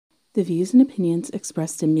The views and opinions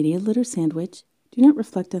expressed in Media Litter Sandwich do not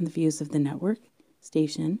reflect on the views of the network,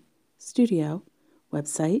 station, studio,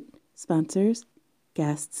 website, sponsors,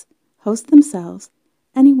 guests, hosts themselves,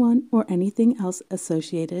 anyone or anything else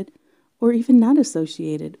associated or even not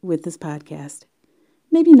associated with this podcast.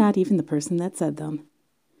 Maybe not even the person that said them.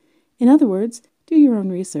 In other words, do your own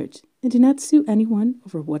research and do not sue anyone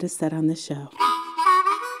over what is said on this show.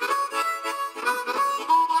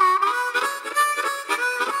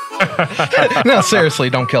 No, seriously,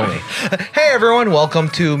 don't kill me. Hey, everyone. Welcome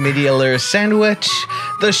to Media Litter Sandwich,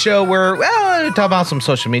 the show where we talk about some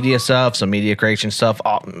social media stuff, some media creation stuff,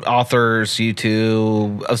 authors,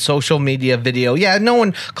 YouTube, social media video. Yeah, no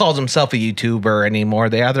one calls himself a YouTuber anymore.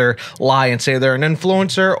 They either lie and say they're an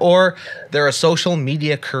influencer or they're a social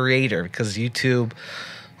media creator because YouTube...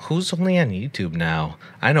 Who's only on YouTube now?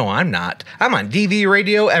 I know I'm not. I'm on DV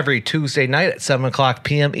Radio every Tuesday night at 7 o'clock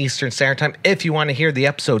p.m. Eastern Standard Time. If you want to hear the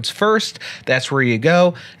episodes first, that's where you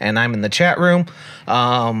go. And I'm in the chat room.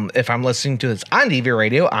 If I'm listening to this on DV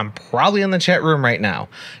Radio, I'm probably in the chat room right now.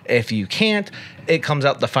 If you can't, it comes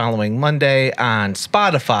out the following Monday on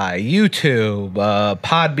Spotify, YouTube,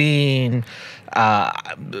 Podbean,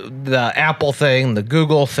 the Apple thing, the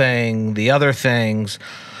Google thing, the other things.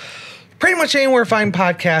 Pretty much anywhere fine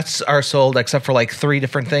podcasts are sold except for like 3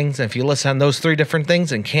 different things. And if you listen on those 3 different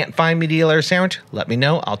things and can't find Media Litter Sandwich, let me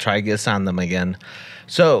know. I'll try to get us on them again.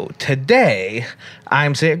 So today,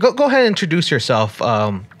 I'm saying, go ahead and introduce yourself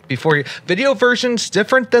before you. Video version's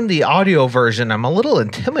different than the audio version. I'm a little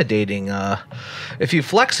intimidating. If you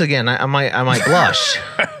flex again, I might blush.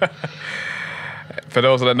 For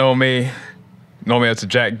those that know me as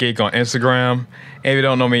Jack Geek on Instagram. And if you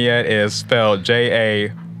don't know me yet, it's spelled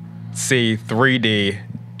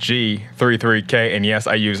JAC3DG33K, and yes,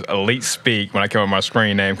 I use Elite Speak when I come up with my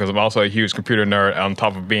screen name because I'm also a huge computer nerd on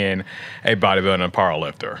top of being a bodybuilder and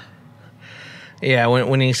powerlifter. Yeah,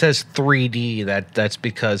 when he says 3D, that's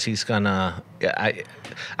because he's gonna.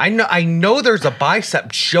 I know there's a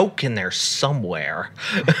bicep joke in there somewhere.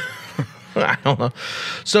 I don't know.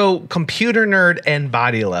 So computer nerd and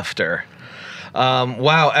bodylifter.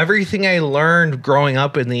 Wow, everything I learned growing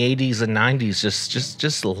up in the 80s and 90s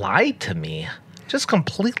just lied to me. Just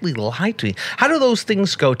completely lied to me. How do those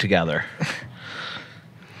things go together?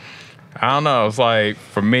 I don't know. It's like,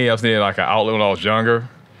 for me, I just needed like an outlet when I was younger.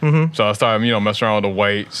 Mm-hmm. So I started, messing around with the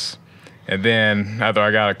weights. And then after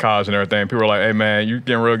I got out of college and everything, people were like, hey, man, you're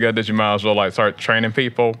getting real good at this. You might as well like start training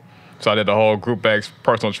people. So I did the whole Group X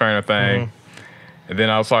personal trainer thing. Mm-hmm. And then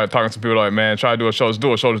I started talking to people like, man, try to do a show. Just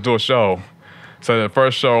do a show. So the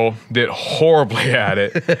first show did horribly at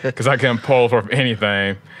it because I couldn't pose for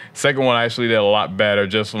anything. Second one I actually did a lot better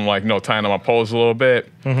just from like, tying up my pose a little bit.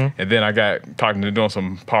 Mm-hmm. And then I got talking to doing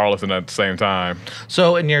some powerlifting at the same time.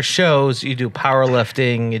 So in your shows, you do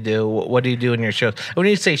powerlifting, what do you do in your shows? When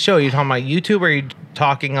you say show, are you talking about YouTube or are you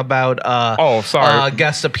talking about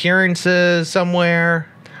guest appearances somewhere?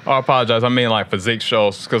 Oh, I apologize. I mean like physique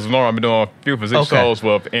shows because normally I've been doing a few physique shows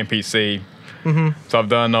with NPC. Mm-hmm. So I've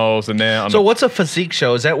done those, and then what's a physique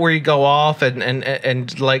show? Is that where you go off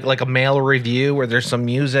and like a male review where there's some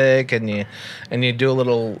music and you do a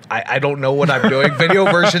little? I don't know what I'm doing. Video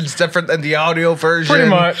version's different than the audio version. Pretty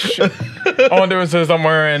much. Only difference is I'm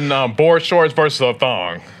wearing board shorts versus a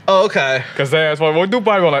thong. Oh, okay. Because that's what we do.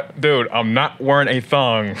 Bodybuilding, like, dude, I'm not wearing a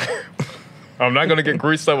thong. I'm not gonna get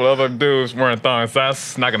greased up with other dudes wearing thongs.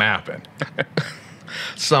 That's not gonna happen.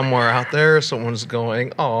 Somewhere out there, someone's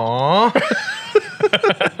going, "Aw."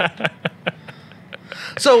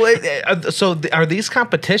 So are these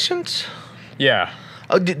competitions? Yeah.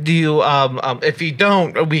 Do you? If you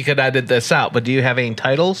don't, we could edit this out. But do you have any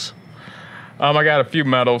titles? I got a few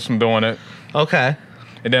medals from doing it. Okay.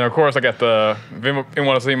 And then of course I got if you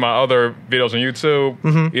want to see my other videos on YouTube,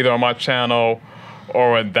 mm-hmm. either on my channel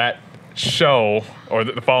or at that show or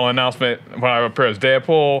the following announcement when I appear as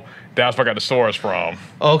Deadpool. That's where I got the source from.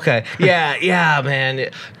 Okay. Yeah, man.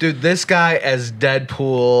 Dude, this guy as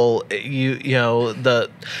Deadpool,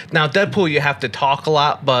 now Deadpool you have to talk a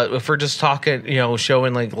lot, but if we're just talking,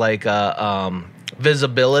 showing like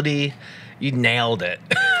visibility, you nailed it.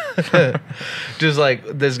 Just like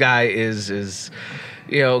this guy is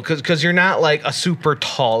because you're not like a super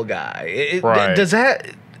tall guy. Right. Does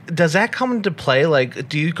that come into play? Like,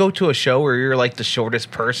 do you go to a show where you're like the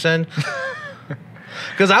shortest person?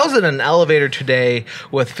 Because I was in an elevator today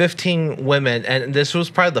with 15 women, and this was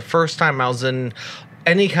probably the first time I was in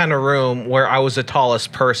any kind of room where I was the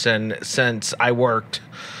tallest person since I worked.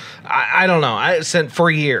 I don't know. For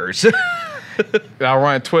years. I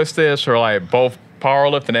run Twisted, or like both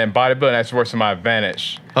powerlifting and bodybuilding actually works to my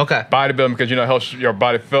advantage. Okay. Bodybuilding because, it helps your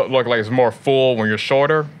body look like it's more full when you're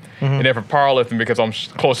shorter. And then for powerlifting because I'm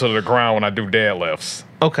closer to the ground when I do deadlifts.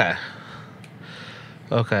 Okay.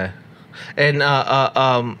 And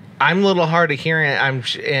I'm a little hard of hearing.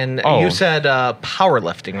 You said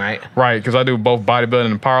powerlifting, right? Right, because I do both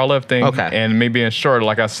bodybuilding and powerlifting. Okay. And me being short,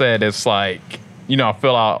 like I said, it's like, I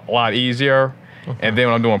feel out a lot easier. And then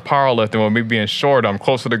when I'm doing powerlifting, with me being short, I'm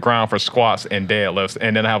close to the ground for squats and deadlifts.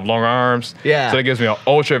 And then I have longer arms. Yeah. So it gives me an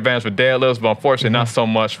ultra advantage for deadlifts, but unfortunately not so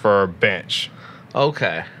much for bench.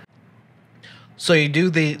 Okay. So you do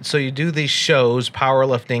these shows,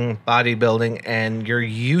 powerlifting, bodybuilding, and your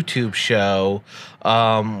YouTube show.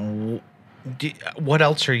 What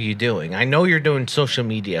else are you doing? I know you're doing social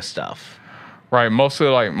media stuff. Right, most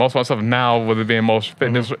of my stuff now, with it being most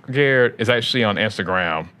fitness geared, is actually on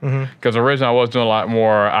Instagram. Because originally I was doing a lot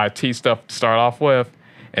more IT stuff to start off with,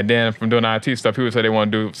 and then from doing IT stuff, people say they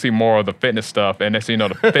want to see more of the fitness stuff, and next thing you know,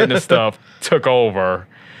 the fitness stuff took over.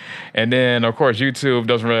 And then, of course, YouTube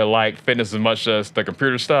doesn't really like fitness as much as the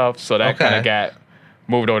computer stuff, so that kind of got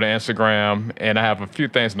moved over to Instagram. And I have a few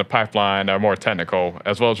things in the pipeline that are more technical,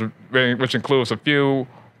 as well as which includes a few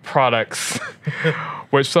products,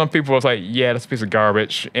 which some people was like, yeah, that's a piece of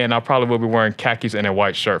garbage, and I probably will be wearing khakis and a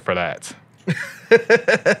white shirt for that.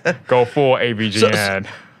 Go full AVGN.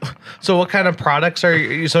 So what kind of products are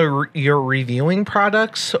you? So you're reviewing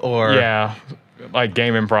products, or yeah. Like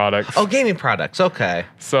gaming products. Oh, gaming products. Okay.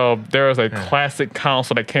 So there was a classic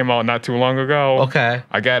console that came out not too long ago. Okay.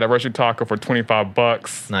 I got it at Russian Taco for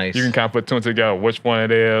 $25. Nice. You can kind of put two and two together which one it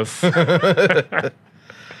is.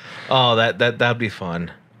 Oh, that'd be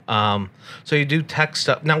fun. So you do tech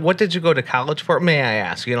stuff. Now, what did you go to college for? May I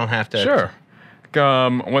ask? You don't have to. Sure.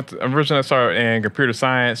 Originally I started in computer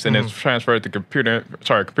science and it's transferred to computer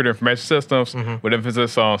information systems with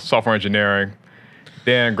emphasis on software engineering.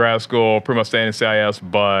 Then grad school, pretty much staying in CIS,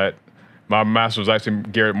 but my master's was actually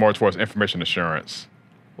geared more towards information assurance.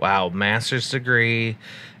 Wow, master's degree,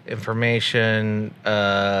 information,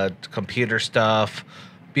 computer stuff,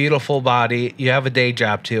 beautiful body. You have a day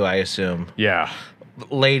job too, I assume. Yeah.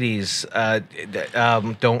 Ladies,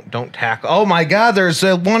 don't tackle. Oh my God, there's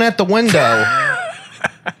one at the window.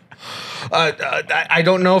 I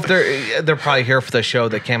don't know if they're probably here for the show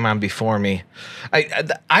that came on before me.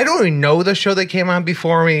 I don't even know the show that came on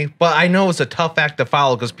before me, but I know it's a tough act to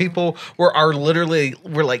follow because people were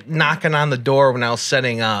like knocking on the door when I was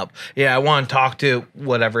setting up. Yeah, I want to talk to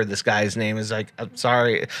whatever this guy's name is. Like, I'm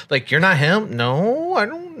sorry, like you're not him. No, I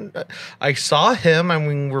don't. I saw him. I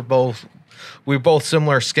mean, we're both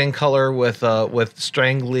similar skin color with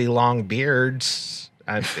strangly long beards.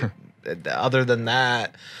 Other than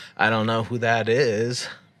that, I don't know who that is.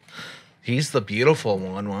 He's the beautiful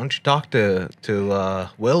one. Why don't you talk to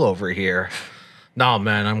Will over here? No,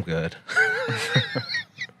 man, I'm good.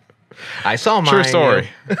 I saw mine. True story.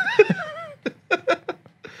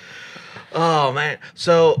 Oh man,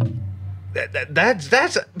 so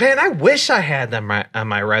that's man. I wish I had them on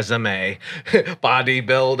my resume.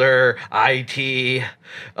 Bodybuilder,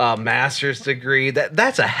 IT, master's degree.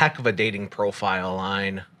 That's a heck of a dating profile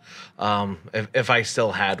line. If I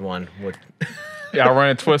still had one, would. Yeah, our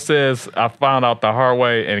running twist is I found out the hard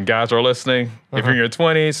way, and guys are listening. If you're in your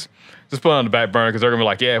 20s, just put it on the back burner because they're gonna be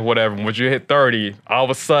like, yeah, whatever. Once you hit 30, all of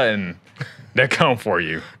a sudden, they come for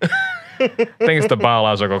you. I think it's the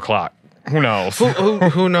biological clock. Who knows?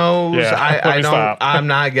 Who knows? Yeah, I don't. Stop. I'm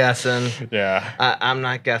not guessing. Yeah, I'm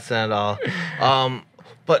not guessing at all.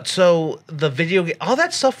 But so the video game, all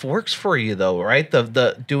that stuff works for you though, right?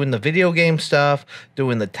 The doing the video game stuff,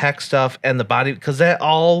 doing the tech stuff, and the body, because that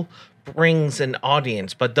all brings an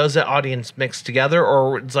audience. But does that audience mix together,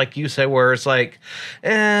 or it's like you say, where it's like,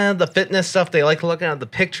 the fitness stuff, they like looking at the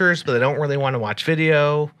pictures, but they don't really want to watch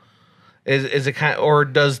video? Is it kind of, or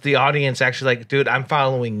does the audience actually like, dude, I'm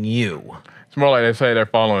following you? It's more like they say they're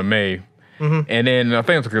following me. And then I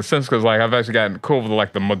think it's a consensus because like I've actually gotten cool with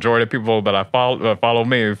like the majority of people that I follow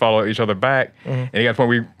me, we follow each other back. And you got the point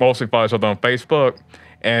we mostly follow each other on Facebook,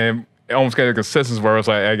 and it almost got a consensus where it's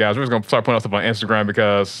like, hey guys, we're just gonna start putting stuff on Instagram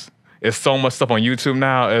because it's so much stuff on YouTube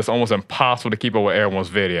now. It's almost impossible to keep up with everyone's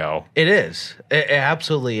video. It is. It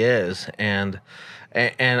absolutely is. And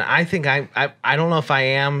I think I don't know if I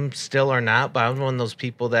am still or not, but I'm one of those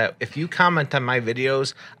people that if you comment on my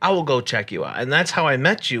videos, I will go check you out. And that's how I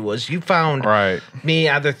met you, was you found me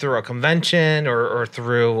either through a convention or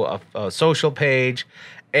through a social page.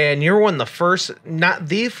 and you're one of the first, not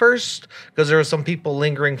the first, because there were some people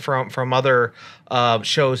lingering from other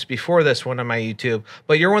shows before this one on my YouTube,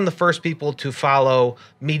 but you're one of the first people to follow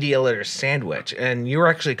Media Litter Sandwich, and you were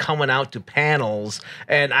actually coming out to panels,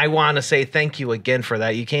 and I want to say thank you again for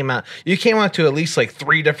that. You came out to at least like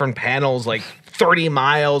 3 different panels, like 30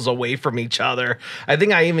 miles away from each other. I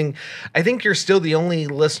think you're still the only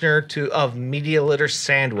listener of Media Litter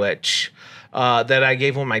Sandwich that I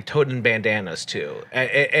gave one of my Toaden bandanas to.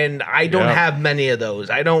 And I don't have many of those.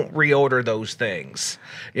 I don't reorder those things,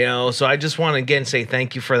 so I just want to again say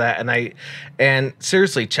thank you for that. And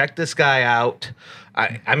seriously, check this guy out.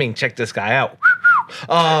 I mean, check this guy out.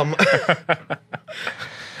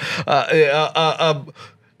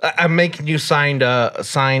 I'm making you sign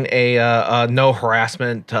a no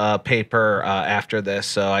harassment paper after this,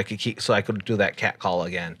 so I could do that cat call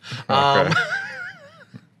again. Okay.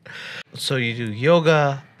 So you do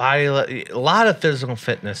yoga, a lot of physical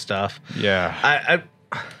fitness stuff. Yeah.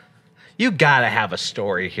 You gotta have a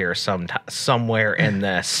story here somewhere in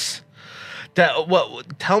this.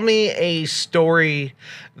 Tell me a story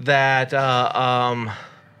that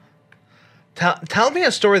tell me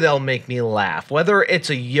a story that'll make me laugh. Whether it's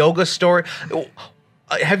a yoga story.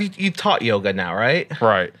 Have you taught yoga now, right?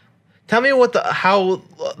 Right. Tell me how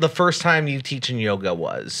the first time you teaching yoga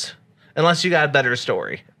was. Unless you got a better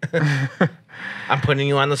story. I'm putting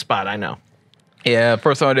you on the spot, I know. Yeah,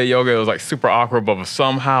 first time I did yoga, it was like super awkward, but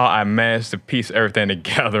somehow I managed to piece everything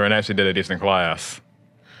together and actually did a decent class.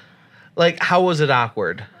 Like, how was it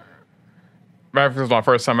awkward? It was my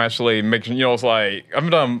first time actually making, it's like, I've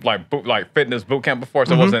done like fitness boot camp before,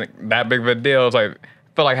 so it wasn't that big of a deal. It's like, I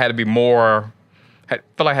felt like I had to be more, I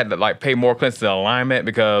felt like I had to like pay more attention to alignment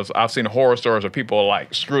because I've seen horror stories where people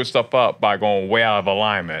like screw stuff up by going way out of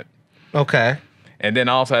alignment. Okay. And then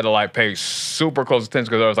I also had to like pay super close attention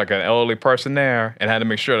because there was like an elderly person there and had to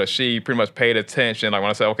make sure that she pretty much paid attention. Like when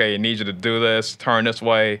I said, okay, I need you to do this, turn this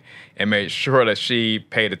way, and made sure that she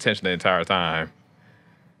paid attention the entire time.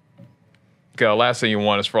 Because the last thing you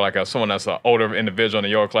want is for like someone that's an older individual in the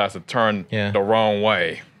yoga class to turn the wrong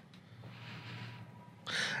way.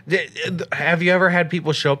 Have you ever had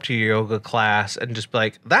people show up to your yoga class and just be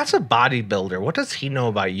like, that's a bodybuilder. What does he know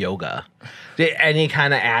about yoga? Any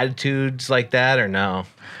kind of attitudes like that or no?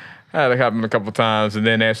 That happened a couple of times, and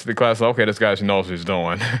then after the class, okay, this guy knows what he's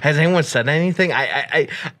doing. Has anyone said anything? Has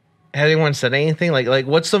anyone said anything? Like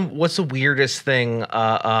what's the weirdest thing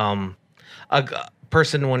a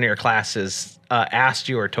person in one of your classes asked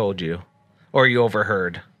you or told you, or you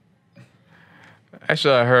overheard?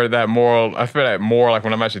 Actually, I heard that more. I feel that more like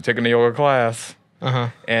when I'm actually taking the yoga class.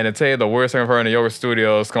 And to tell you the worst thing I've heard in the yoga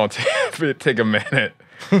studio is going to take a minute.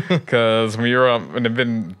 Because when you're and there've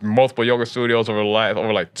been multiple yoga studios over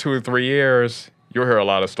like 2 or 3 years, you'll hear a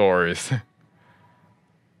lot of stories.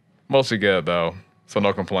 Mostly good though, so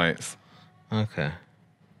no complaints. Okay.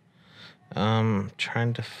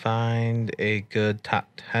 Trying to find a good top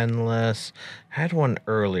 10 list. I had one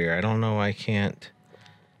earlier. I don't know. I can't.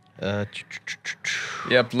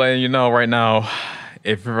 Yep, letting you know right now,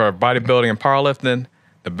 if you're bodybuilding and powerlifting,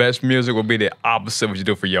 the best music will be the opposite of what you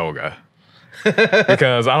do for yoga.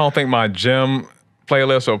 Because I don't think my gym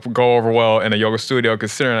playlist will go over well in a yoga studio,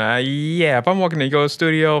 considering, if I'm walking in a yoga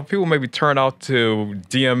studio, people may be turned off to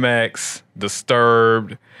DMX,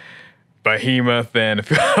 Disturbed, Behemoth, and a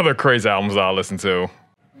few other crazy albums I listen to.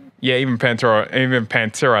 Yeah, even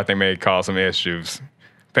Pantera I think may cause some issues.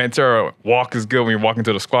 Pantera walk is good when you're walking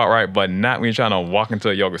to the squat rack, but not when you're trying to walk into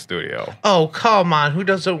a yoga studio. Oh, come on. Who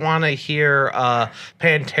doesn't want to hear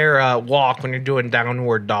Pantera walk when you're doing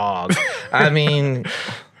downward dog? I mean,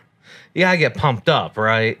 you gotta get pumped up,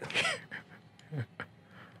 right?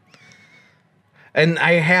 And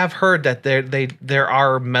I have heard that there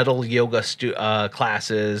are metal yoga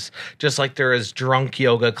classes, just like there is drunk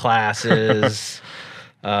yoga classes.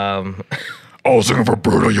 I was looking for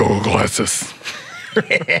brutal yoga classes.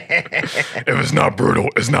 If it's not brutal,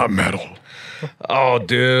 it's not metal. Oh,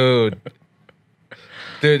 dude,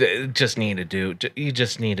 you just need to do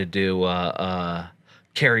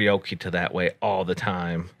karaoke to that way all the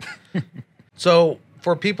time. So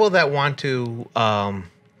for people that want to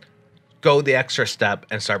go the extra step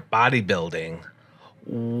and start bodybuilding,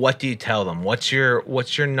 what do you tell them? What's your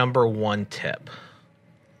number one tip?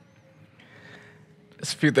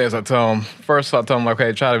 There's a few things I tell them. First, I tell them,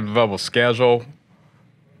 okay, try to develop a schedule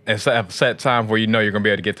and have a set time where you know you're going to be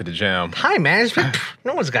able to get to the gym. Time management?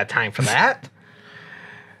 No one's got time for that.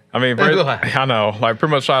 I mean, I know. Like, pretty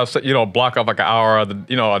much try to, block off like an hour, a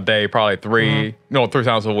day, probably 3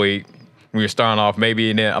 times a week when you're starting off. Maybe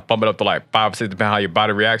and then bump it up to like 5 or 6, depending on how your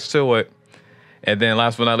body reacts to it. And then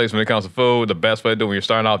last but not least, when it comes to food, the best way to do it when you're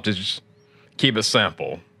starting off, just keep it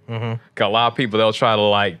simple. Cause a lot of people, they'll try to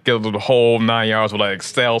like get the whole 9 yards with like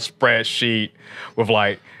Excel spreadsheet with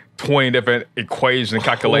like 20 different equations and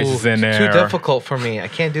calculations in there. Too difficult for me. I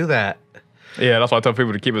can't do that. Yeah, that's why I tell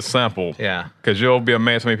people to keep it simple. Yeah. Because you'll be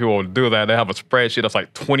amazed how many people will do that. They have a spreadsheet that's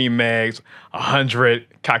like 20 megs,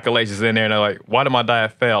 100 calculations in there, and they're like, why did my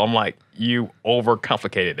diet fail? I'm like, you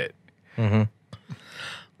overcomplicated it.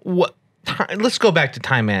 What? Let's go back to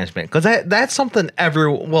time management, because that's something not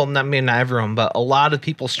everyone, but a lot of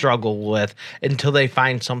people struggle with until they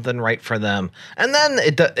find something right for them, and then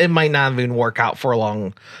it might not even work out for a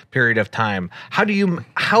long period of time. How do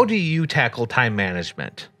you tackle time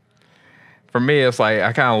management? For me, it's like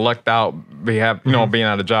I kind of lucked out being out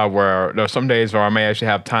of a job where there's some days where I may actually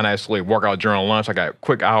have time to actually work out during lunch. I got a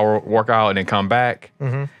quick hour workout and then come back.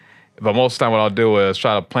 But most of the time, what I'll do is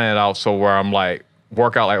try to plan it out so where I'm like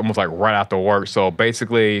workout like almost like right after work. So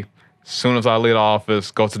basically, as soon as I leave the office,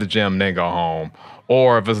 go to the gym, then go home.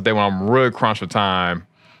 Or if it's a day when I'm really crunched for time,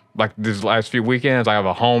 like these last few weekends, I have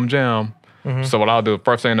a home gym. So what I'll do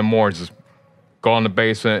first thing in the morning is just go in the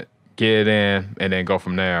basement, get it in, and then go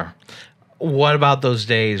from there. What about those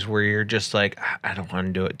days where you're just like, I don't want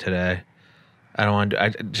to do it today. I don't want to.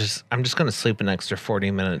 I'm just going to sleep an extra 40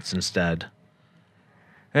 minutes instead.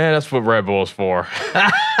 Yeah, that's what Red Bull's for.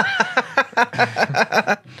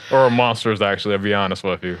 Or Monsters, actually, to be honest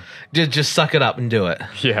with you. Just suck it up and do it.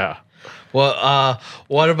 Yeah. Well,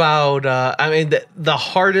 what about, the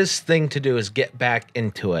hardest thing to do is get back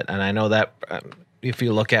into it. And I know that if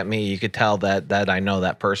you look at me, you could tell that I know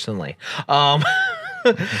that personally. So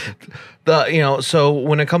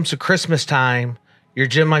when it comes to Christmas time, your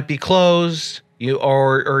gym might be closed,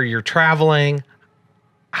 or you're traveling.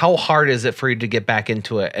 How hard is it for you to get back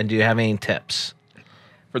into it? And do you have any tips?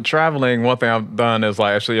 For traveling, one thing I've done is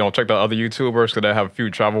like actually, check the other YouTubers because they have a few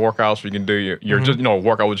travel workouts where you can do your just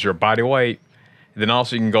workout with your body weight. Then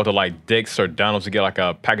also you can go to like Dick's or Donald's to get like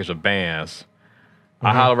a package of bands.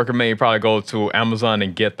 I highly recommend you probably go to Amazon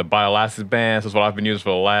and get the Bioelastic bands. That's what I've been using for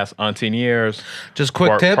the last 19 years. Just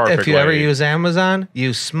quick tip, if you ever use Amazon,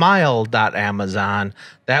 use smile.amazon.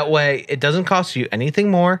 That way it doesn't cost you anything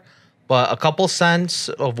more, but a couple cents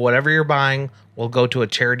of whatever you're buying will go to a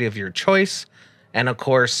charity of your choice. And of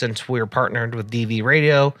course, since we're partnered with DV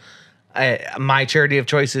Radio, my charity of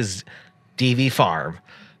choice is DV Farm.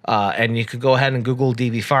 And you could go ahead and Google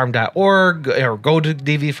dvfarm.org or go to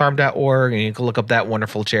dvfarm.org and you can look up that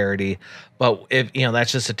wonderful charity. But if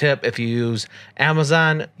that's just a tip. If you use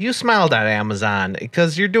Amazon, use smile.amazon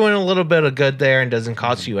because you're doing a little bit of good there and doesn't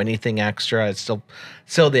cost you anything extra. It's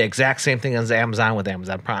still the exact same thing as Amazon with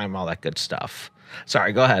Amazon Prime, all that good stuff.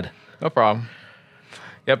 Sorry, go ahead. No problem.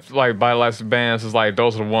 Yep, like Bioelastic bands is like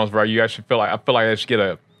those are the ones where you actually I feel like I should get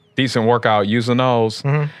a decent workout using those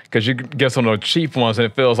because you get some of the cheap ones and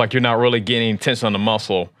it feels like you're not really getting tension on the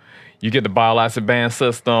muscle. You get the Bioelastic band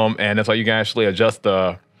system and it's like you can actually adjust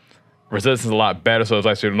the resistance a lot better, so it's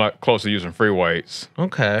actually not close to using free weights.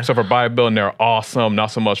 Okay. So for bodybuilding, they're awesome, not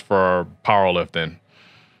so much for powerlifting.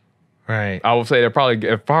 Right. I would say they're probably,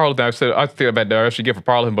 if powerlifting, I think about they're actually good for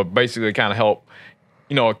powerlifting, but basically kind of help,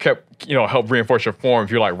 help reinforce your form.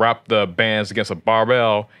 If you like wrap the bands against a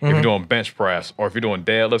barbell, if you're doing bench press or if you're doing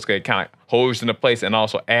deadlifts, it kind of holds you into place and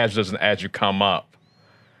also adds as you come up.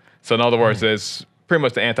 So in other words, it's pretty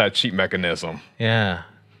much the anti-cheat mechanism. Yeah.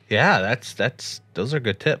 Yeah, those are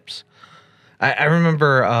good tips. I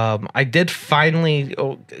remember I did finally,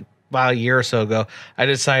 about a year or so ago, I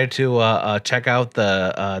decided to check out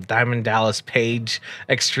the Diamond Dallas Page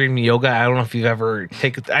Extreme Yoga. I don't know if you've ever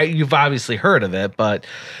you've obviously heard of it, but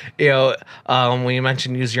when you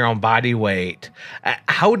mentioned use your own body weight,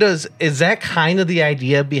 is that kind of the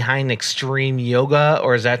idea behind extreme yoga,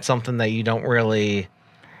 or is that something that you don't really?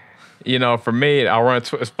 For me, I run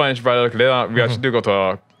a Spanish brother. We actually do go to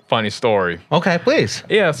a funny story. Okay, please.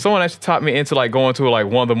 Yeah, someone actually taught me into like going to like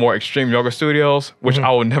one of the more extreme yoga studios, which I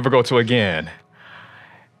will never go to again.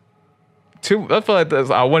 I feel like this,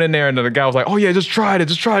 I went in there and the guy was like, "Oh yeah, just try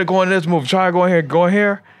it, go in this move, try going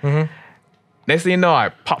here." Next thing you know, I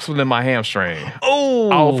popped something in my hamstring.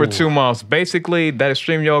 Oh, out for 2 months. Basically, that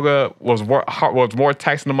extreme yoga was more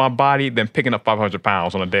taxing to my body than picking up 500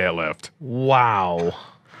 pounds on a deadlift. Wow.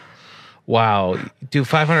 Do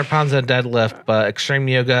 500 pounds on a deadlift, but extreme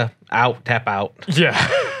yoga, tap out. Yeah.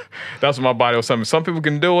 That's what my body was saying. Some people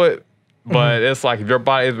can do it, but it's like if your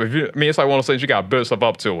body is, it's like one of those things you got to build stuff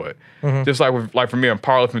up to it. Just like for me in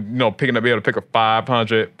powerlifting, being able to pick up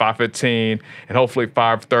 500, 515, and hopefully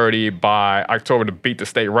 530 by October to beat the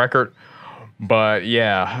state record. But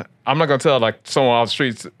yeah, I'm not going to tell like someone off the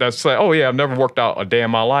streets that say, "Oh yeah, I've never worked out a day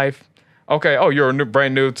in my life." Okay, oh, you're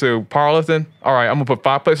brand new to powerlifting? All right, I'm going to put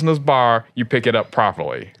 5 plates on this bar. You pick it up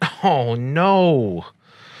properly. Oh, no.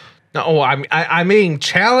 No, I mean,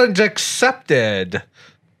 challenge accepted.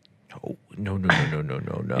 No.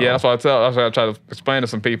 Yeah, that's what I try to explain to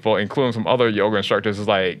some people, including some other yoga instructors. Is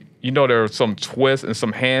like, there are some twists and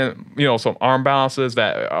some some arm balances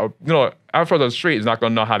that, out for the street is not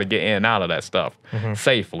going to know how to get in and out of that stuff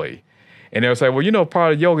safely. And they'll say, well,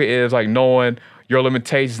 part of yoga is like knowing your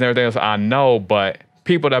limitations and everything else. I know, but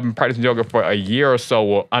people that have been practicing yoga for a year or so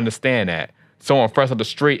will understand that. Someone fresh on the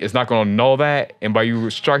street is not going to know that, and by you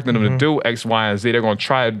instructing them to do X, Y, and Z, they're going to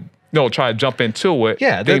try to jump into it.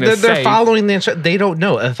 Yeah, they're following the instruction. They don't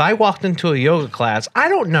know. If I walked into a yoga class, I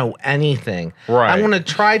don't know anything. Right. I want to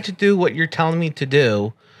try to do what you're telling me to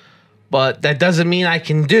do, but that doesn't mean I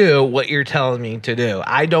can do what you're telling me to do.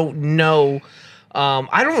 I don't know.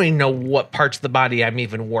 I don't even know what parts of the body I'm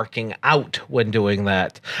even working out when doing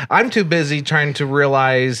that. I'm too busy trying to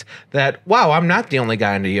realize that, wow, I'm not the only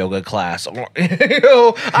guy in the yoga class.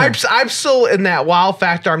 I'm still in that wow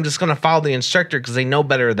factor. I'm just going to follow the instructor because they know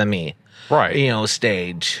better than me. Right.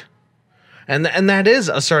 Stage. And that is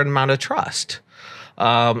a certain amount of trust.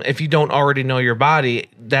 If you don't already know your body,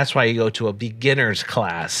 that's why you go to a beginner's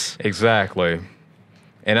class. Exactly.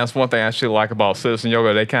 And that's one thing I actually like about Citizen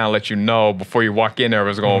Yoga. They kind of let you know before you walk in there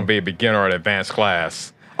if it's going to be a beginner or an advanced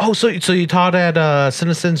class. Oh, so you taught at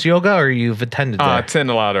Citizens Yoga, or you've attended there? I attend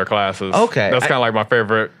a lot of their classes. Okay. That's kind of like my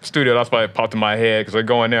favorite studio. That's why it popped in my head, because I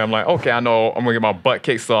go in there, I'm like, okay, I know I'm going to get my butt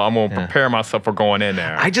kicked, so I'm going to prepare myself for going in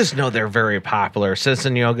there. I just know they're very popular.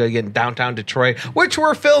 Citizen Yoga in downtown Detroit, which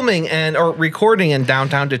we're filming or recording in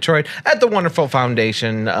downtown Detroit at the wonderful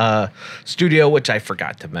Foundation studio, which I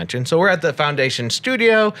forgot to mention. So we're at the Foundation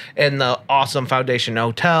studio in the awesome Foundation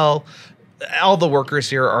Hotel. All the workers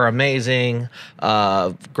here are amazing.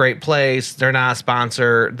 Great place. They're not a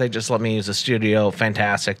sponsor. They just let me use the studio.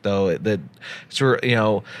 Fantastic, though. And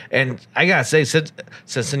I gotta say,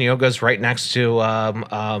 Citizen Yoga's right next to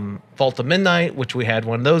Vault of Midnight, which we had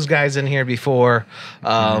one of those guys in here before.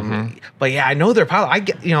 But yeah, I know they're probably,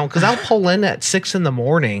 because I'll pull in at 6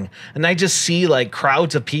 a.m. and I just see like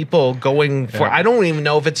crowds of people going for. I don't even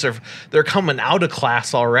know if they're coming out of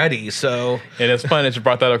class already. So and it's funny that you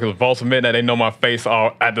brought that up, because Vault of Midnight, they know my face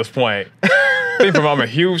all at this point. I'm a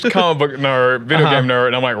huge comic book nerd, video game nerd,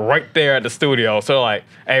 and I'm like right there at the studio. So like,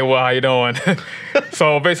 hey, well, how you doing?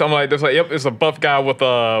 So basically, I'm like, yep, it's a buff guy with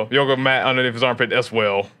a yoga mat underneath his armpit. That's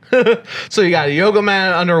Will. So you got a yoga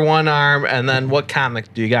mat under one arm, and then what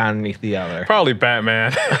comic do you got underneath the other? Probably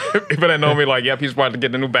Batman. People that know me, like, yep, he's about to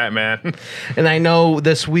get the new Batman. And I know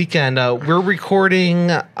this weekend we're recording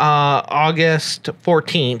August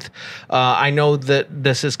 14th. I know that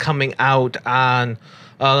this is coming out on.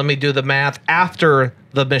 Let me do the math, after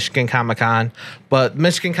the Michigan Comic-Con. But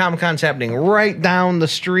Michigan Comic-Con's happening right down the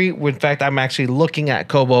street. In fact, I'm actually looking at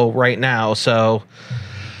Kobo right now. So,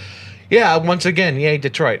 yeah, once again, yay,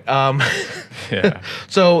 Detroit. Yeah.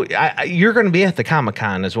 So you're going to be at the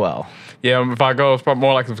Comic-Con as well. Yeah, if I go, it's probably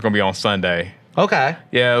more likely it's going to be on Sunday. Okay.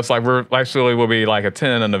 Yeah, it's like we'll be like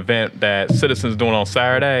attending an event that Citizens doing on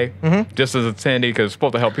Saturday, just as attendee, because it's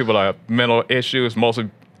supposed to help people that have mental issues,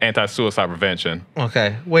 mostly anti-suicide prevention.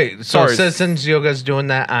 Okay. Wait, so Citizens Yoga's doing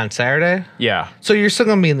that on Saturday? Yeah. So you're still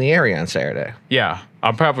going to be in the area on Saturday? Yeah.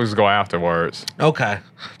 I'm probably just go afterwards. Okay.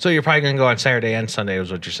 So you're probably going to go on Saturday and Sunday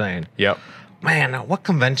is what you're saying? Yep. Man, what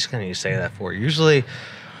convention can you say that for? Usually,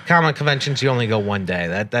 comic conventions, you only go one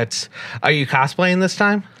day. That's. Are you cosplaying this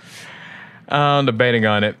time? I'm debating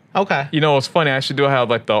on it. Okay. You know, it's funny. I actually do have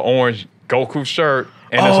like the orange Goku shirt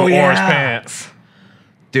and some orange pants.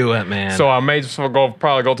 Do it, man. So I may just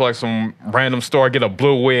probably go to like some random store, get a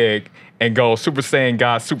blue wig, and go Super Saiyan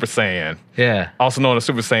God Super Saiyan. Yeah. Also known as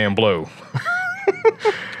Super Saiyan Blue.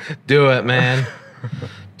 Do it, man.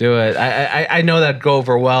 Do it. I know that'd go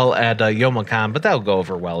over well at YomaCon, but that'll go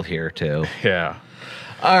over well here too. Yeah.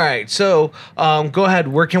 All right. So go ahead.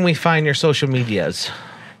 Where can we find your social medias?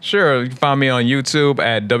 Sure. You can find me on YouTube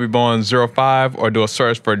at WBowen05 or do a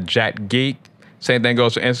search for Jack Geek. Same thing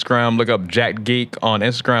goes to Instagram. Look up Jack Geek on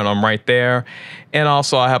Instagram. I'm right there. And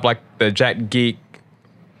also, I have like the Jack Geek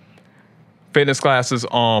fitness classes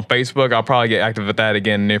on Facebook. I'll probably get active with that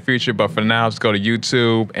again in the near future. But for now, just go to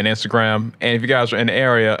YouTube and Instagram. And if you guys are in the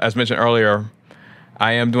area, as mentioned earlier,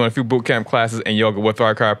 I am doing a few boot camp classes in yoga with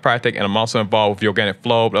our chiropractic. And I'm also involved with Organic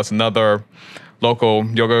Flow. That's another local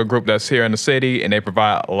yoga group that's here in the city. And they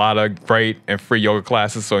provide a lot of great and free yoga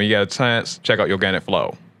classes. So when you get a chance, check out Organic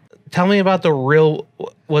Flow. Tell me about the real,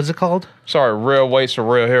 what's it called? Sorry, Real Weights for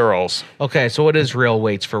Real Heroes. Okay, so what is Real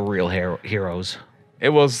Weights for Real Heroes? It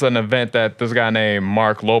was an event that this guy named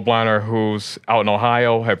Mark Lobliner, who's out in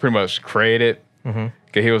Ohio, had pretty much created. Cause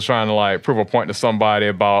he was trying to like prove a point to somebody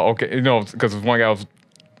about, okay, you know, because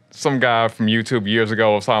some guy from YouTube years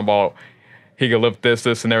ago was talking about he could lift this,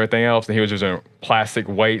 and everything else, and he was using plastic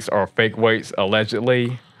weights or fake weights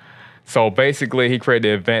allegedly. So basically, he created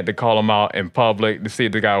the event to call him out in public to see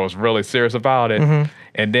if the guy was really serious about it.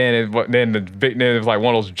 And then it was like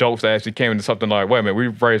one of those jokes that actually came into something like, wait a minute, we're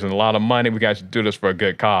raising a lot of money. We got to do this for a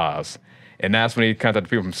good cause. And that's when he contacted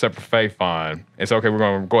people from Separate Faith Fund. And said, okay, we're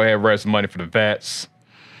going to go ahead and raise some money for the vets.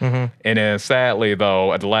 And then sadly,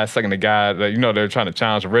 though, at the last second, the guy that, you know, they were trying to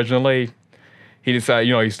challenge originally, he decided,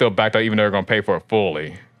 you know, he still backed out even though they were going to pay for it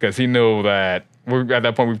fully. Because he knew that, at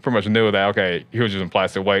that point, we pretty much knew that, okay, he was using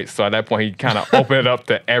plastic weights. So at that point, he kind of opened it up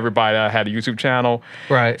to everybody that had a YouTube channel.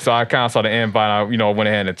 Right. So I kind of saw the invite, I, you know, went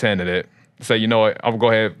ahead and attended it. So, you know what, I'm going to go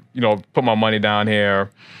ahead, you know, put my money down here.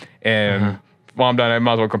 And while I'm down there, I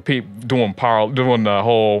might as well compete doing the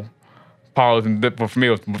whole powerlifting. But for me, it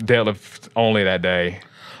was deadlift only that day.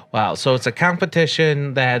 Wow. So it's a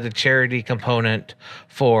competition that had a charity component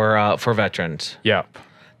for veterans. Yep.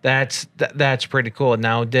 That's pretty cool.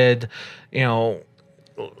 Now, did I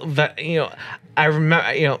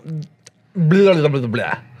remember, blah, blah, blah,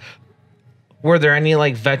 blah. Were there any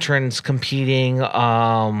like veterans competing?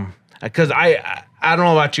 Because I don't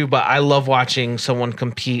know about you, but I love watching someone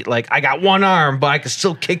compete. Like, I got one arm, but I can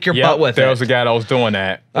still kick your butt with it. There was a guy that was doing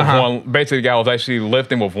that. Basically, the guy was actually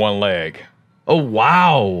lifting with one leg. Oh,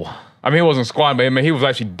 wow. I mean, he wasn't squatting, but I mean, he was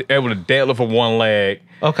actually able to deadlift with one leg.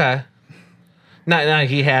 Okay. Now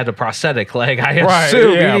he had a prosthetic leg, I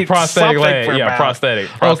assume. Yeah, prosthetic leg. Yeah, prosthetic,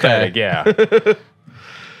 okay. Yeah.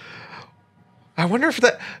 I wonder if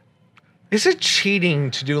is it cheating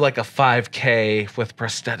to do like a 5K with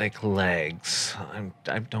prosthetic legs?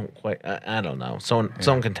 I don't quite. I don't know.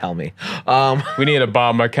 Someone can tell me. We need a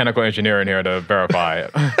biomechanical engineer in here to verify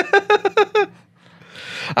it.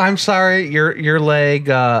 I'm sorry, your leg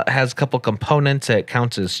has a couple components that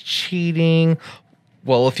counts as cheating.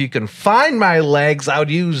 Well, if you can find my legs, I would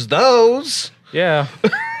use those. Yeah.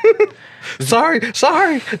 Sorry.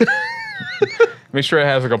 Make sure it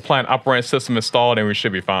has a compliant operating system installed, and we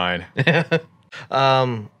should be fine.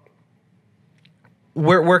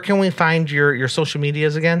 Where can we find your social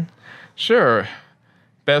medias again? Sure.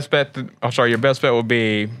 Your best bet would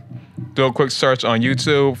be do a quick search on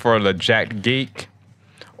YouTube for the Jacked Geek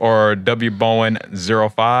or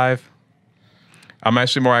WBowen05. I'm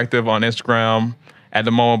actually more active on Instagram at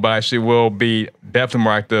the moment, but I actually will be definitely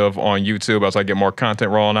more active on YouTube as I get more content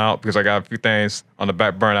rolling out because I got a few things on the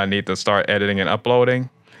back burner I need to start editing and uploading.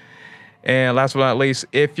 And last but not least,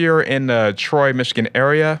 if you're in the Troy, Michigan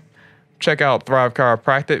area, check out Thrive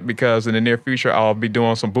Chiropractic because in the near future, I'll be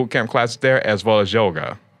doing some boot camp classes there as well as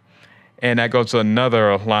yoga. And that goes to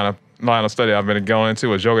another line of study I've been going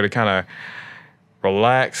into is yoga to kind of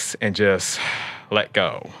relax and just let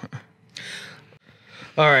go.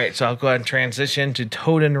 All right, so I'll go ahead and transition to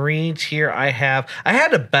Toaden Reads. Here I had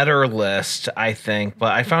a better list, I think,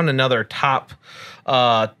 but I found another top.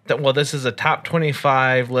 This is a top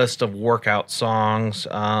 25 list of workout songs.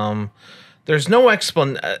 There's no I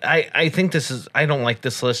think I don't like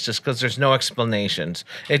this list just because there's no explanations.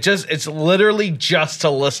 It's literally just a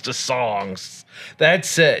list of songs.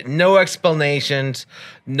 That's it. No explanations,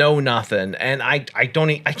 no nothing. And I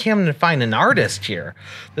can't even find an artist here.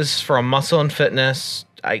 This is from Muscle and Fitness.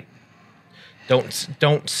 I don't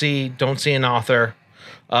see an author.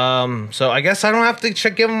 So I guess I don't have to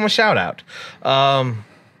give them a shout out.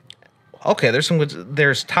 Okay,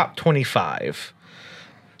 there's top 25.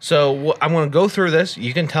 So I'm going to go through this.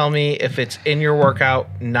 You can tell me if it's in your workout,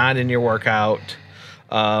 not in your workout.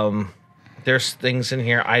 There's things in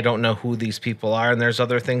here. I don't know who these people are. And there's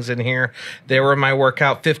other things in here. They were in my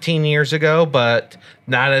workout 15 years ago, but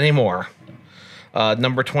not anymore.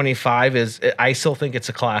 Number 25 is, I still think it's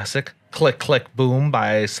a classic. Click, Click, Boom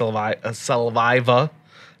by Saliva.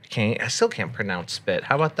 I still can't pronounce spit.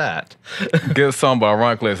 How about that? Good song, but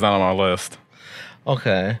ironically, it's not on our list.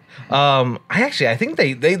 Okay. I think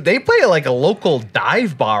they play like a local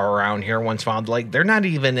dive bar around here once found. Like they're not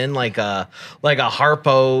even in like a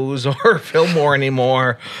Harpo's or Fillmore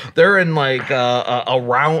anymore. They're in like a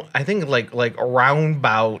round, I think like a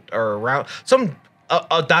roundabout or around some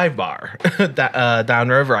a dive bar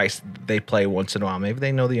downriver. They play once in a while. Maybe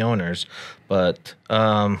they know the owners, but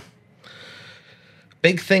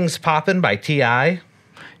Big Things Poppin' by T.I.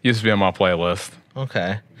 Used to be on my playlist.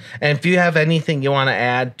 Okay. And if you have anything you want to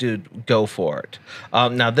add, dude, go for it.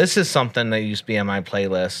 Now, this is something that used to be on my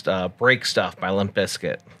playlist, Break Stuff by Limp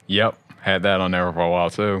Bizkit. Yep. Had that on there for a while,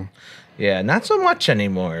 too. Yeah, not so much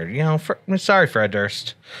anymore. You know, sorry, Fred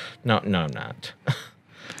Durst. No, I'm not.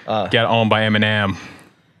 Get owned by Eminem.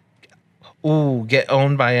 Ooh, get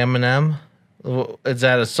owned by Eminem? Is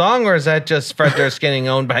that a song or is that just Fred Durst getting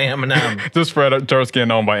owned by Eminem? Just Fred Durst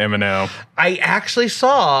getting owned by Eminem. I actually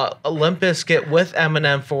saw Limp Bizkit with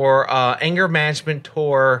Eminem for Anger Management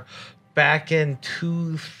Tour back in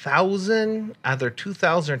 2000, either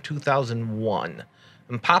 2000 or 2001.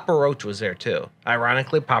 And Papa Roach was there too.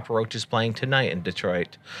 Ironically, Papa Roach is playing tonight in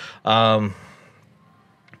Detroit. Papa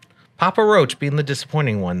Roach being the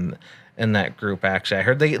disappointing one in that group, actually. I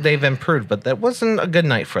heard they've improved, but that wasn't a good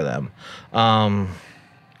night for them.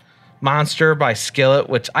 Monster by Skillet,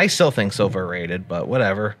 which I still think's overrated, but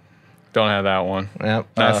whatever. Don't have that one.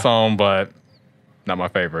 Yep. That song, but not my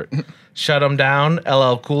favorite. Shut 'Em Down,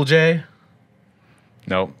 LL Cool J.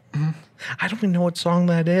 Nope. I don't even know what song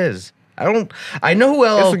that is. I know who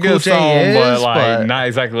LL It's a Cool good J song, is, but not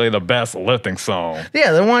exactly the best lifting song.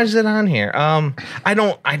 Yeah, then why is it on here? I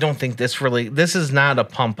don't think this is not a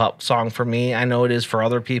pump up song for me. I know it is for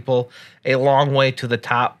other people. A Long Way to the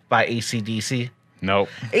Top by AC/DC. Nope.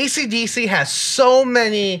 AC/DC has so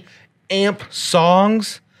many amp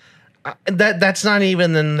songs that's not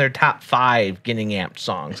even in their top 5 getting amped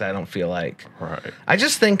songs. I don't feel like. Right. I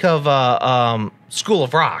just think of School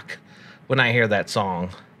of Rock when I hear that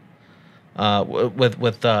song.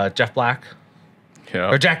 With Jeff Black, Yeah.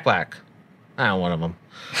 or Jack Black, one of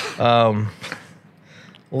them.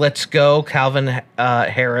 Let's Go, Calvin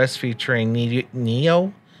Harris featuring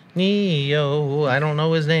Neo. I don't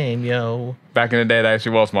know his name, yo. Back in the day, that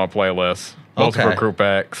actually was my playlist. Mostly Okay. for Group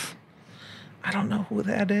X. I don't know who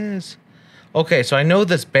that is. Okay, so I know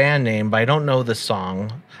this band name, but I don't know the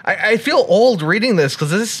song. I feel old reading this because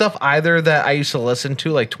this is stuff either that I used to listen to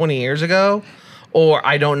like 20 years ago, or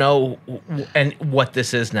I don't know what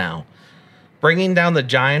this is now. Bringing Down the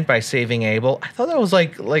Giant by Saving Abel. I thought that was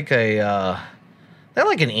like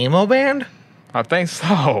an emo band. I think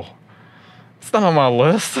so. It's not on my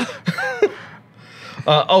list.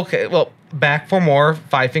 Okay, well, Back for More,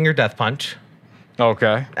 Five Finger Death Punch.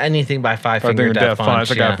 Okay. Anything by Five I Finger think Death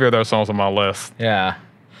Punch. I got a few of their songs on my list. Yeah.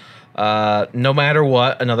 No Matter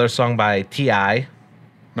What, another song by T.I.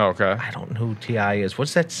 Okay. I don't know who T.I. is.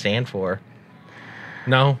 What's that stand for?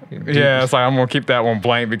 No? Yeah, it's like I'm gonna keep that one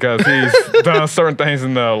blank because he's done certain things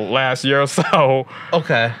in the last year or so.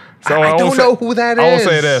 Okay. So I don't know who that is. I will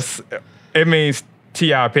say this. It means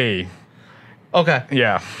TIP. Okay.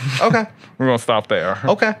 Yeah. Okay. We're gonna stop there.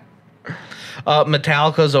 Okay.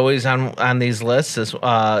 Metallica's always on these lists.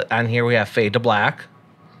 On here we have Fade to Black.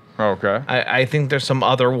 Okay. I think there's some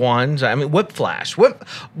other ones. I mean, Whiplash.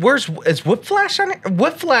 Is Whiplash on it?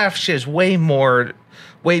 Whiplash is way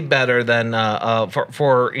better than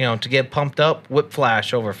for to get pumped up.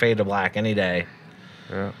 Whiplash over Fade to Black any day.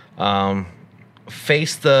 Yeah.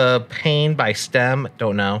 Face the Pain by Stem.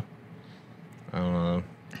 Don't know. Don't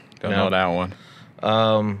know that one.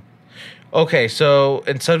 Okay, so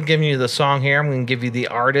instead of giving you the song here, I'm going to give you the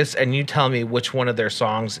artist, and you tell me which one of their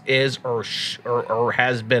songs is or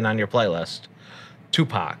has been on your playlist.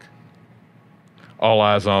 Tupac. All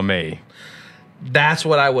Eyes on Me. That's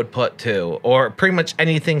what I would put too, or pretty much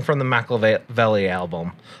anything from the Machiavelli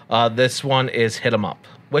album. This one is Hit 'Em Up,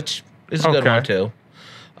 which is a good one too.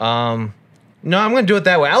 No, I'm going to do it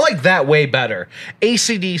that way. I like that way better.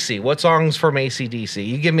 AC/DC. What songs from AC/DC?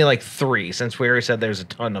 You give me like 3, since we already said there's a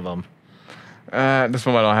ton of them. This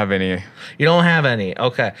one I don't have any. You don't have any.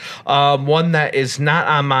 Okay. One that is not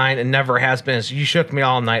on mine and never has been is You Shook Me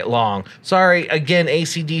All Night Long. Sorry, again,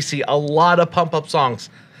 AC/DC. A lot of pump-up songs.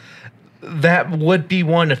 That would be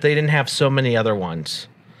one if they didn't have so many other ones.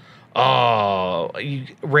 Oh,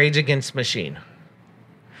 Rage Against the Machine.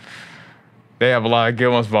 They have a lot of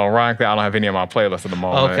good ones, but ironically, I don't have any on my playlist at the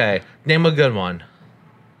moment. Okay. Name a good one.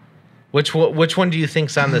 Which one do you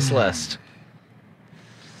think's on this list?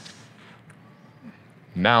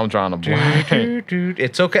 Now I'm drawing a blank.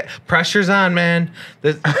 It's okay. Pressure's on, man.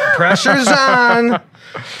 The pressure's on.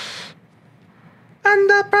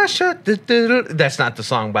 Under pressure. That's not the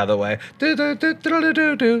song, by the way.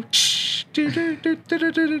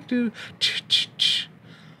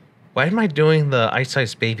 Why am I doing the Ice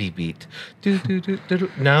Ice Baby beat?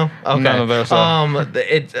 No? Okay. None of those songs.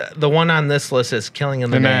 The one on this list is Killing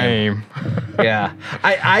in the Name. Yeah.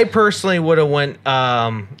 I personally would have went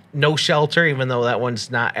No Shelter, even though that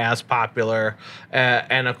one's not as popular.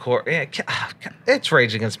 And of course, it's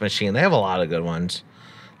Rage Against the Machine. They have a lot of good ones.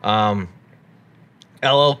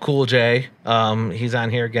 LL Cool J, he's on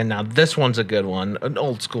here again. Now, this one's a good one, an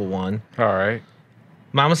old school one. All right.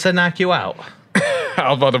 Mama Said Knock You Out. I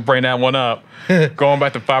was about to bring that one up. Going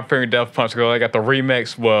back to Five Finger Death Punch, I got the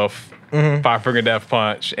remix with Five Finger Death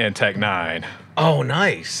Punch, and Tech 9. Oh,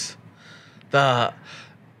 nice.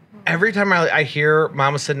 Every time I hear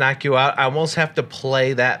Mama Said Knock You Out, I almost have to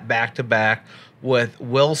play that back to back with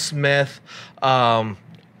Will Smith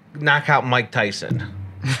knock out Mike Tyson.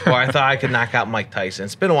 Or I thought I could knock out Mike Tyson.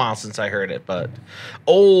 It's been a while since I heard it, but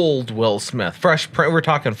old Will Smith. We're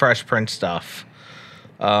talking Fresh Prince stuff.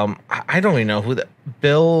 I don't even know who that...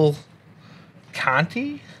 Bill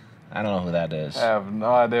Conti? I don't know who that is. I have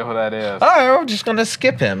no idea who that is. All right, we're just going to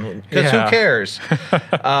skip him, because who cares?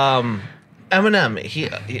 Eminem,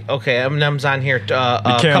 Eminem's on here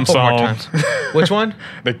a couple more times. Which one?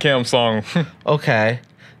 The Kim song. Okay.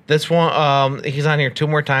 This one, he's on here 2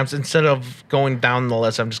 more times. Instead of going down the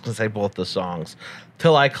list, I'm just going to say both the songs.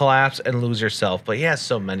 Till I Collapse and Lose Yourself. But he has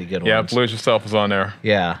so many good ones. Yeah, Lose Yourself is on there.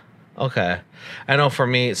 Yeah. Okay. I know for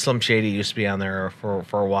me, Slim Shady used to be on there for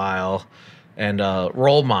a while. And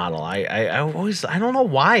Role Model. I don't know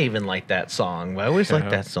why I even like that song, but I always like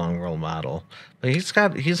that song, Role Model. But he's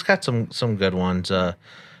got some good ones to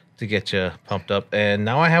get you pumped up. And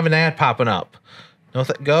now I have an ad popping up. No,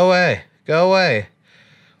 go away.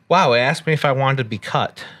 Wow, it asked me if I wanted to be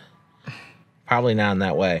cut. Probably not in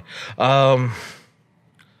that way. Was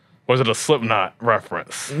it a Slipknot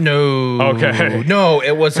reference? No. Okay. No,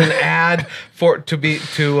 it was an ad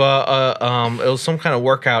it was some kind of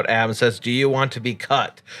workout ad. It says, "Do you want to be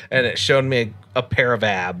cut?" And it showed me a pair of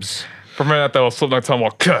abs. For a minute, I thought it was Slipknot talking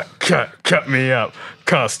about cut me up,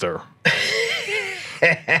 Custer.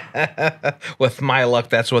 With my luck,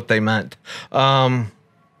 that's what they meant.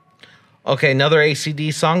 Okay, another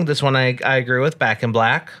ACD song. This one I agree with, Back in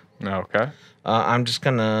Black. Okay. I'm just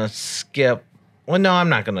going to skip. Well, no, I'm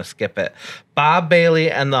not going to skip it. Bob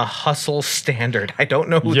Bailey and the Hustle Standard. I don't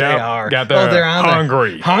know who they are. Got there. Oh, they're on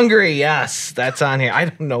Hungry. there. Hungry, yes. That's on here. I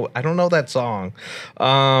don't know that song.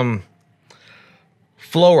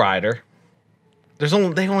 Flow Rider.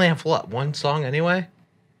 They only have what, one song anyway?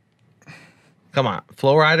 Come on.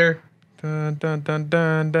 Flow Rider. Dun, dun, dun,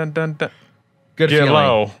 dun, dun, dun, dun. Good Get feeling.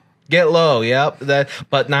 Low. Get Low, yep.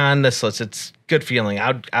 But not on this list. It's Good Feeling.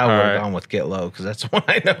 I would have gone with Get Low because that's the one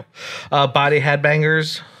I know. Body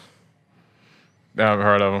Headbangers. I haven't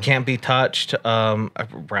heard of them. Can't Be Touched.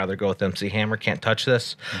 I'd rather go with MC Hammer. Can't Touch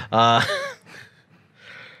This.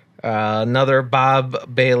 Another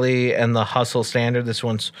Bob Bailey and the Hustle Standard. This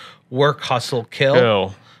one's Work, Hustle,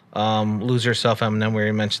 Kill. Lose Yourself, Eminem. We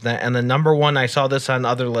already mentioned that. And the number one, I saw this on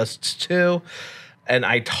other lists too, and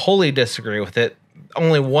I totally disagree with it.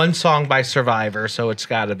 Only one song by Survivor, so it's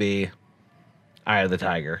got to be Eye of the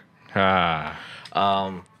Tiger. I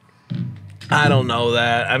don't know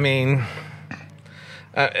that. I mean,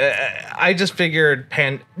 I just figured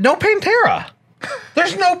no Pantera.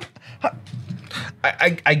 There's no.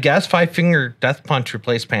 I guess Five Finger Death Punch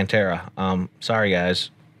replaced Pantera. Sorry guys.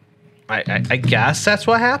 I guess that's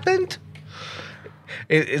what happened.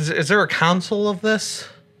 Is there a console of this?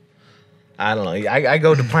 I don't know. I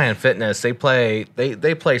go to Planet Fitness. They play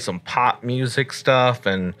some pop music stuff,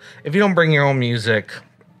 and if you don't bring your own music,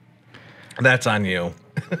 that's on you.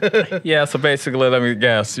 Yeah, so basically, let me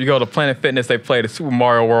guess. You go to Planet Fitness, they play the Super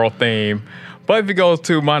Mario World theme. But if you go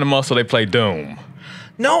to Mind and Muscle, they play Doom.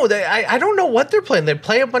 No, I don't know what they're playing. They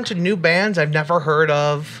play a bunch of new bands I've never heard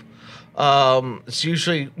of. It's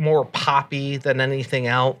usually more poppy than anything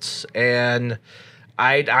else, and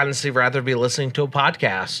I'd honestly rather be listening to a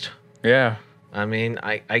podcast. Yeah. I mean,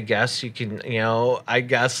 I guess you can, I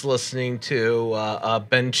guess listening to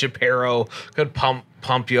Ben Shapiro could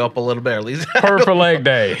pump you up a little bit, at least. Perfect leg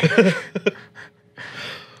day.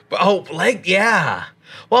 Yeah.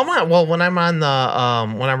 Well, when I'm on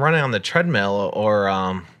the when I'm running on the treadmill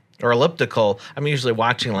or elliptical, I'm usually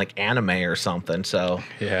watching like anime or something. So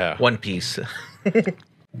yeah, One Piece.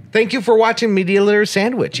 Thank you for watching Media Litter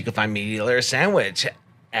Sandwich. You can find Media Litter Sandwich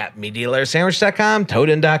at MediaLitterSandwich.com,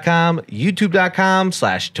 Toaden.com,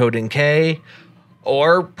 YouTube.com/ToadenK,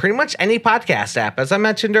 or pretty much any podcast app. As I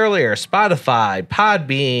mentioned earlier, Spotify,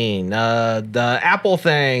 Podbean, the Apple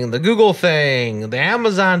thing, the Google thing, the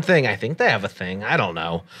Amazon thing. I think they have a thing. I don't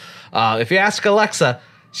know. If you ask Alexa,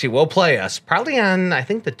 she will play us. Probably on, I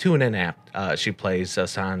think, the TuneIn app she plays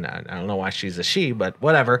us on. I don't know why she's a she, but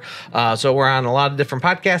whatever. So we're on a lot of different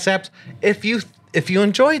podcast apps. If you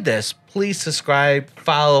enjoyed this, please subscribe,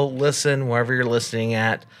 follow, listen, wherever you're listening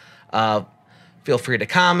at. Feel free to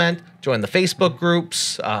comment, join the Facebook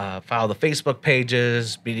groups, follow the Facebook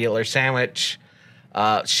pages, Media Litter Sandwich.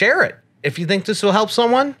 Share it if you think this will help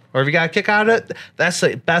someone, or if you got a kick out of it. That's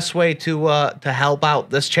the best way to help out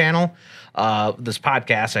this channel, this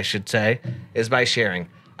podcast, I should say, is by sharing.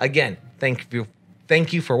 Again, thank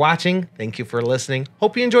Thank you for watching. Thank you for listening.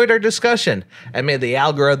 Hope you enjoyed our discussion, and may the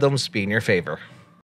algorithms be in your favor.